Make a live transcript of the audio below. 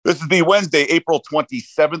This is the Wednesday, April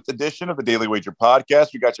 27th edition of the Daily Wager podcast.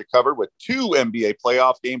 We got you covered with 2 NBA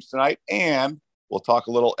playoff games tonight, and we'll talk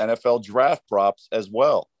a little NFL draft props as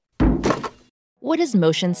well. What does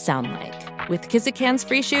motion sound like? With Kizik Hands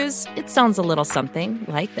Free Shoes, it sounds a little something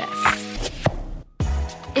like this.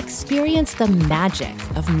 Experience the magic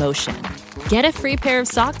of motion. Get a free pair of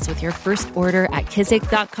socks with your first order at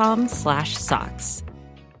kizik.com/socks.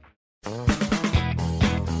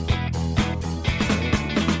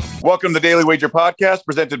 Welcome to the Daily Wager podcast,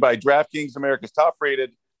 presented by DraftKings, America's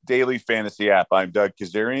top-rated daily fantasy app. I'm Doug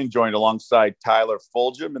Kazarian, joined alongside Tyler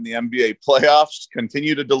Fulgham, and the NBA playoffs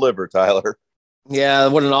continue to deliver, Tyler. Yeah,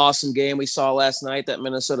 what an awesome game we saw last night. That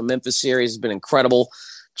Minnesota-Memphis series has been incredible.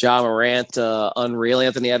 Ja Morant, unreal.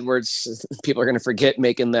 Anthony Edwards, people are going to forget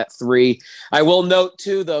making that 3. I will note,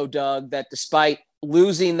 too, though, Doug, that despite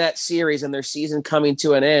losing that series and their season coming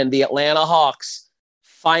to an end, the Atlanta Hawks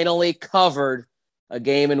finally covered a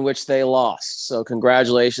game in which they lost. So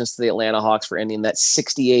congratulations to the Atlanta Hawks for ending that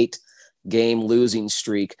 68-game losing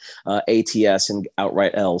streak, ATS and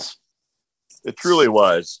outright L's. It truly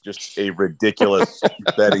was just a ridiculous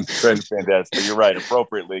betting trend. Fantastic. You're right.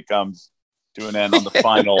 Appropriately comes to an end on the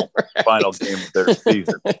final game of their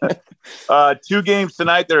season. 2 games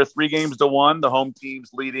tonight. There are 3 games to 1. The home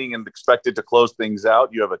team's leading and expected to close things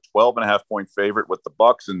out. You have a 12.5-point favorite with the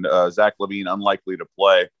Bucks and Zach LaVine unlikely to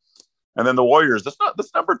play. And then the Warriors, this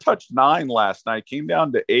number touched 9 last night, came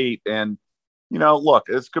down to 8. And, look,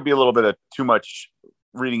 this could be a little bit of too much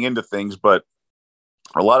reading into things, but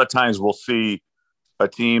a lot of times we'll see a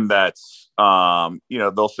team that's,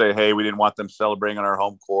 they'll say, hey, we didn't want them celebrating on our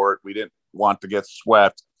home court. We didn't want to get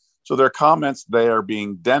swept. So their comments there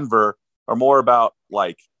being Denver are more about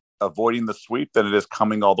like avoiding the sweep than it is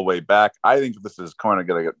coming all the way back. I think this is kind of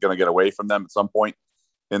going to get away from them at some point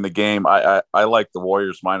in the game. I like the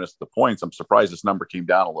Warriors minus the points. I'm surprised this number came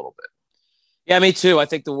down a little bit. Yeah, me too. I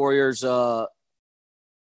think the Warriors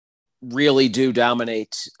really do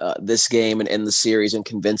dominate this game and end the series in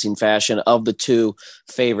convincing fashion. Of the 2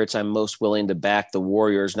 favorites, I'm most willing to back the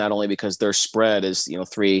Warriors, not only because their spread is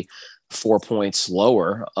 3-4 points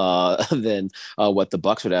lower than what the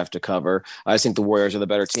Bucks would have to cover. I just think the Warriors are the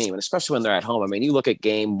better team, and especially when they're at home. I mean, you look at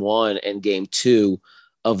game 1 and game 2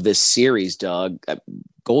 of this series, Doug.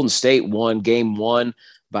 Golden State won game 1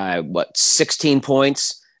 by 16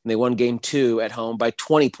 points, and they won game 2 at home by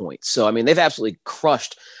 20 points. So, I mean, they've absolutely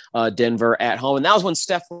crushed Denver at home. And that was when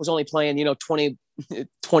Steph was only playing, 20,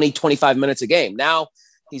 25 minutes a game. Now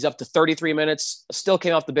he's up to 33 minutes, still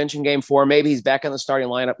came off the bench in game 4. Maybe he's back in the starting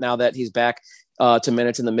lineup now that he's back to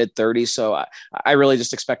minutes in the mid-30s. So I really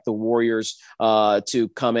just expect the Warriors to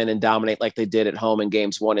come in and dominate like they did at home in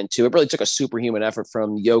games 1 and 2. It really took a superhuman effort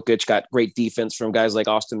from Jokic, got great defense from guys like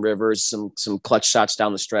Austin Rivers, some clutch shots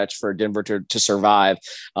down the stretch for Denver to survive.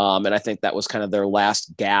 And I think that was kind of their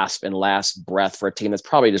last gasp and last breath for a team that's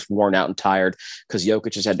probably just worn out and tired because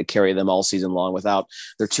Jokic has had to carry them all season long without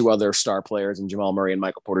their 2 other star players in Jamal Murray and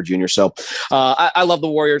Michael Porter Jr. So I love the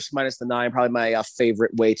Warriors minus the 9, probably my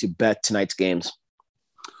favorite way to bet tonight's games.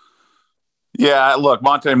 Yeah, look,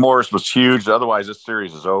 Monte Morris was huge. Otherwise, this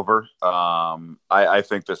series is over. I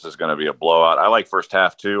think this is going to be a blowout. I like first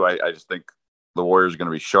half, too. I just think the Warriors are going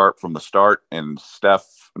to be sharp from the start. And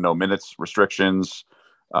Steph, no minutes restrictions.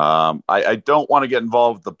 I don't want to get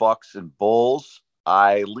involved with the Bucks and Bulls.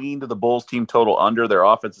 I lean to the Bulls team total under. Their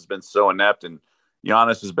offense has been so inept, and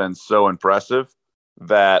Giannis has been so impressive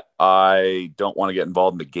that I don't want to get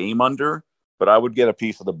involved in the game under. But I would get a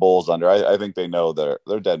piece of the Bulls under. I think they know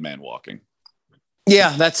they're dead man walking.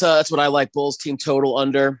 Yeah, that's what I like. Bulls team total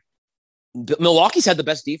under. Milwaukee's had the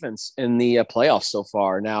best defense in the playoffs so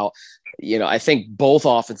far. Now, I think both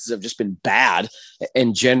offenses have just been bad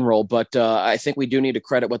in general, but I think we do need to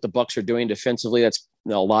credit what the Bucks are doing defensively. That's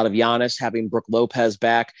a lot of Giannis, having Brook Lopez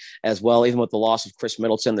back as well. Even with the loss of Chris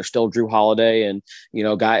Middleton, there's still Drew Holiday, and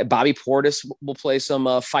Bobby Portis will play some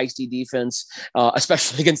feisty defense,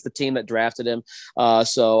 especially against the team that drafted him.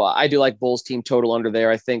 So I do like Bulls team total under there.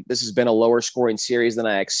 I think this has been a lower scoring series than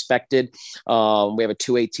I expected. We have a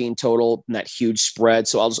 218 total and that huge spread,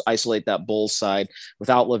 so I'll just isolate that Bulls side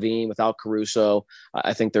without LaVine, without Caruso.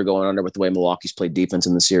 I think they're going under with the way Milwaukee's played defense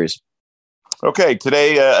in the series. Okay,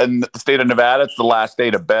 today in the state of Nevada, it's the last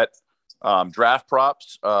day to bet draft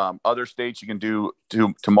props. Other states you can do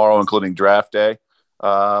tomorrow, including draft day.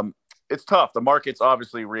 It's tough. The market's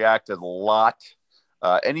obviously reacted a lot.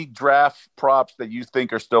 Any draft props that you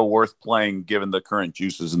think are still worth playing given the current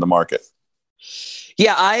juices in the market?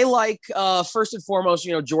 Yeah, I like, first and foremost,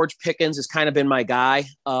 George Pickens has kind of been my guy.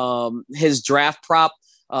 His draft prop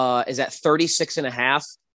is at 36.5.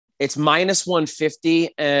 It's minus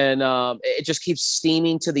 150, and it just keeps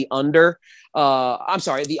steaming to the under. I'm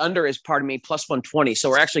sorry, the under is, pardon me, plus 120. So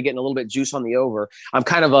we're actually getting a little bit juice on the over. I'm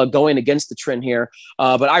kind of going against the trend here,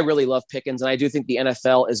 but I really love Pickens, and I do think the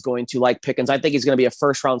NFL is going to like Pickens. I think he's going to be a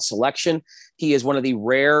first-round selection. He is one of the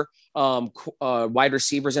rare wide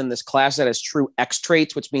receivers in this class that has true X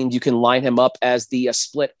traits, which means you can line him up as the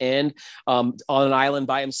split end on an island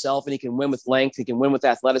by himself, and he can win with length. He can win with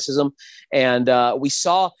athleticism. And we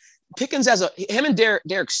saw Pickens him and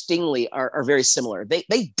Derek Stingley are very similar.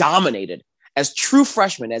 They dominated as true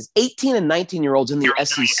freshmen, as 18 and 19-year-olds in the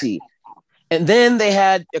SEC. And then they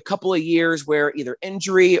had a couple of years where either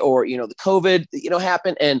injury or, the COVID,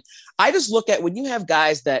 happened. And I just look at when you have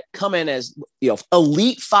guys that come in as,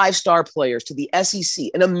 elite 5-star players to the SEC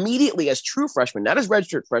and immediately as true freshmen, not as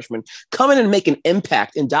registered freshmen, come in and make an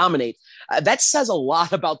impact and dominate. That says a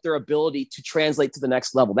lot about their ability to translate to the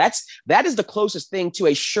next level. That is the closest thing to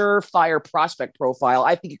a surefire prospect profile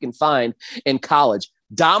I think you can find in college.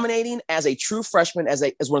 Dominating as a true freshman, as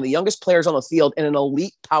one of the youngest players on the field in an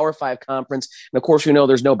elite Power 5 conference. And of course, we know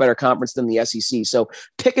there's no better conference than the SEC. So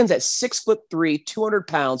Pickens at 6'3", 200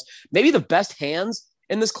 pounds, maybe the best hands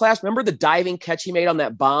in this class. Remember the diving catch he made on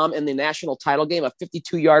that bomb in the national title game, a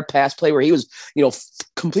 52-yard pass play where he was,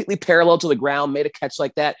 completely parallel to the ground, made a catch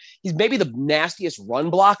like that. He's maybe the nastiest run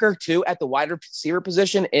blocker too at the wide receiver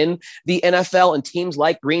position in the NFL, and teams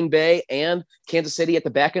like Green Bay and Kansas City at the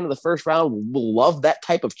back end of the first round will love that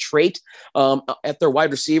type of trait at their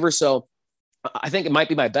wide receiver. So I think it might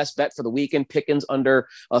be my best bet for the weekend. Pickens under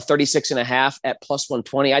 36.5 at plus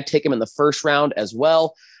 120. I'd take him in the first round as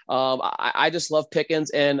well. I just love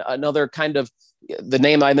Pickens, and another kind of the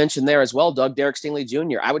name I mentioned there as well, Doug, Derek Stingley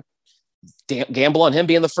Jr. I would gamble on him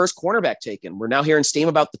being the first cornerback taken. We're now hearing steam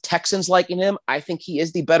about the Texans liking him. I think he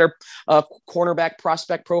is the better cornerback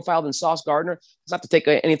prospect profile than Sauce Gardner. It's not to take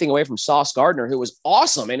anything away from Sauce Gardner, who was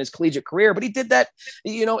awesome in his collegiate career, but he did that,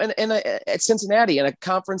 at Cincinnati in a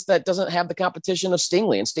conference that doesn't have the competition of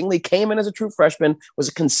Stingley. And Stingley came in as a true freshman, was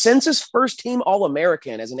a consensus first-team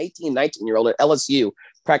All-American as an 18, 19-year-old at LSU,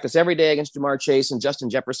 practiced every day against Jamar Chase and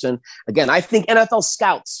Justin Jefferson. Again, I think NFL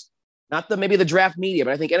scouts, not maybe the draft media,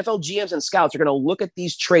 but I think NFL GMs and scouts are going to look at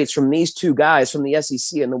these traits from these two guys from the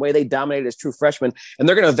SEC and the way they dominated as true freshmen, and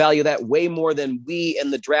they're going to value that way more than we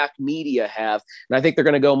and the draft media have. And I think they're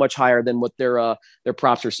going to go much higher than what their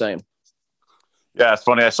props are saying. Yeah, it's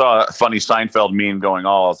funny. I saw a funny Seinfeld meme going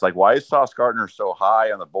all. It's like, why is Sauce Gardner so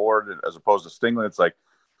high on the board as opposed to Stingley? It's like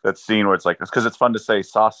that scene where it's like, it's because it's fun to say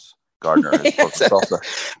Sauce Gardner.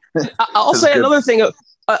 I'll say another thing,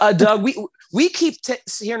 Doug. We keep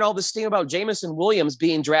hearing all this thing about Jameson Williams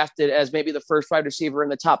being drafted as maybe the first wide receiver in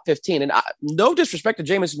the top 15. And no disrespect to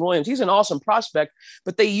Jameson Williams, he's an awesome prospect.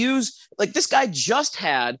 But they use this guy just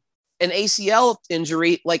had an ACL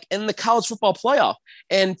injury in the college football playoff.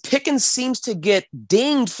 And Pickens seems to get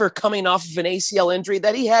dinged for coming off of an ACL injury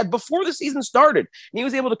that he had before the season started. And he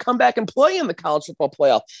was able to come back and play in the college football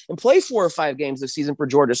playoff and play 4 or 5 games this season for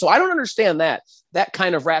Georgia. So I don't understand that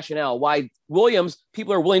kind of rationale, why Williams,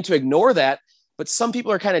 people are willing to ignore that, but some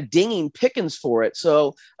people are kind of dinging Pickens for it.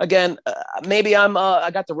 So again, maybe I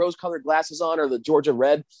got the rose-colored glasses on or the Georgia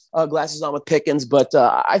red glasses on with Pickens, but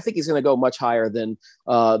I think he's going to go much higher than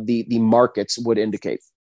the markets would indicate.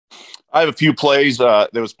 I have a few plays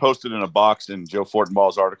that was posted in a box in Joe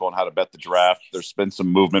Fortenball's article on how to bet the draft. There's been some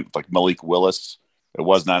movement like Malik Willis. It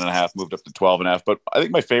was 9.5, moved up to 12.5. But I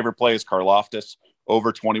think my favorite play is Karlaftis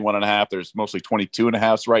over 21.5. There's mostly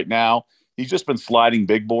 22.5s right now. He's just been sliding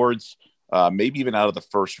big boards. Maybe even out of the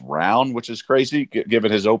first round, which is crazy,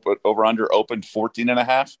 given his over-under opened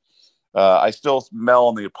 14.5. I still, Mel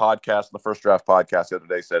on the podcast, the First Draft podcast the other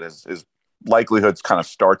day, said his likelihoods kind of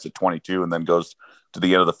starts at 22 and then goes to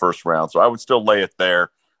the end of the first round. So I would still lay it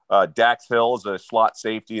there. Dax Hill is a slot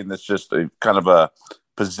safety, and that's just a kind of a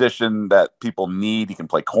position that people need. He can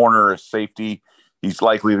play corner, safety. He's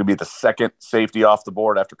likely to be the second safety off the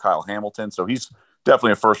board after Kyle Hamilton. So he's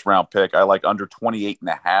definitely a first-round pick. I like under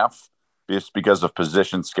 28.5. just because of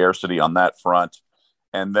position scarcity on that front.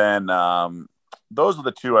 And then those are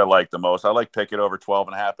the two I like the most. I like Pickett over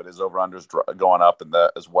 12.5, but his over-unders going up in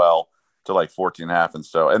that as well to like 14.5. And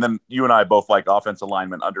so, and then you and I both like offensive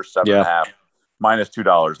linemen under 7.5, minus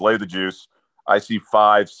 $2. Lay the juice. I see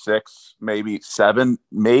 5, 6, maybe 7,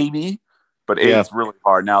 maybe, but 8 is really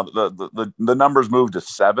hard. Now the numbers move to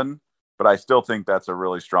 7, but I still think that's a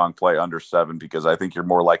really strong play under 7 because I think you're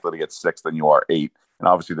more likely to get 6 than you are 8. And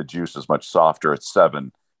obviously the juice is much softer at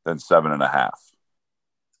 7 than 7.5.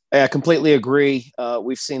 I completely agree.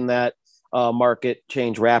 We've seen that market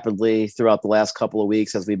change rapidly throughout the last couple of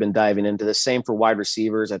weeks as we've been diving into the same for wide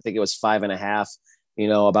receivers. I think it was 5.5,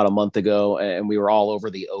 about a month ago, and we were all over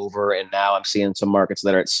the over. And now I'm seeing some markets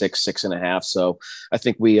that are at 6.5. So I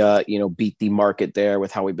think we, beat the market there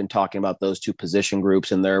with how we've been talking about those two position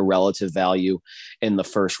groups and their relative value in the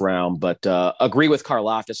first round. But agree with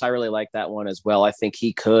Karlaftis. I really like that one as well. I think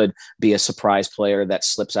he could be a surprise player that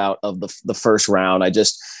slips out of the first round.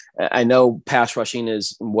 I know pass rushing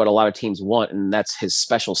is what a lot of teams want, and that's his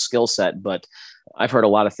special skill set. But I've heard a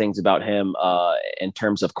lot of things about him in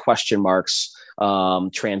terms of question marks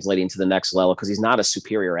translating to the next level, because he's not a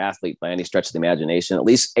superior athlete by any stretch of the imagination. At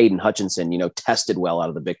least Aiden Hutchinson, tested well out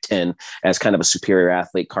of the Big Ten as kind of a superior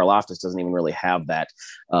athlete. Karlaftis doesn't even really have that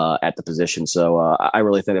at the position. So I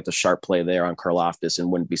really think that's a sharp play there on Karlaftis,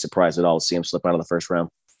 and wouldn't be surprised at all to see him slip out of the first round.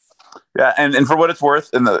 Yeah, and for what it's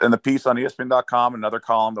worth, in the piece on ESPN.com, another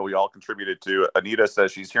column that we all contributed to, Anita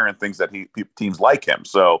says she's hearing things that teams like him.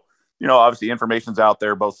 So, obviously information's out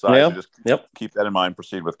there, both sides. Just keep that in mind,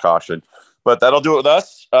 proceed with caution. But that'll do it with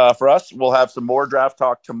us. For us, we'll have some more draft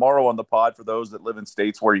talk tomorrow on the pod for those that live in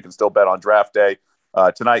states where you can still bet on draft day.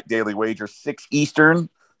 Tonight, daily wager, 6 Eastern.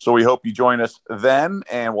 So we hope you join us then,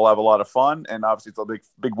 and we'll have a lot of fun. And obviously, it's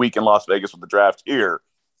a big week in Las Vegas with the draft here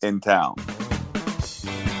in town.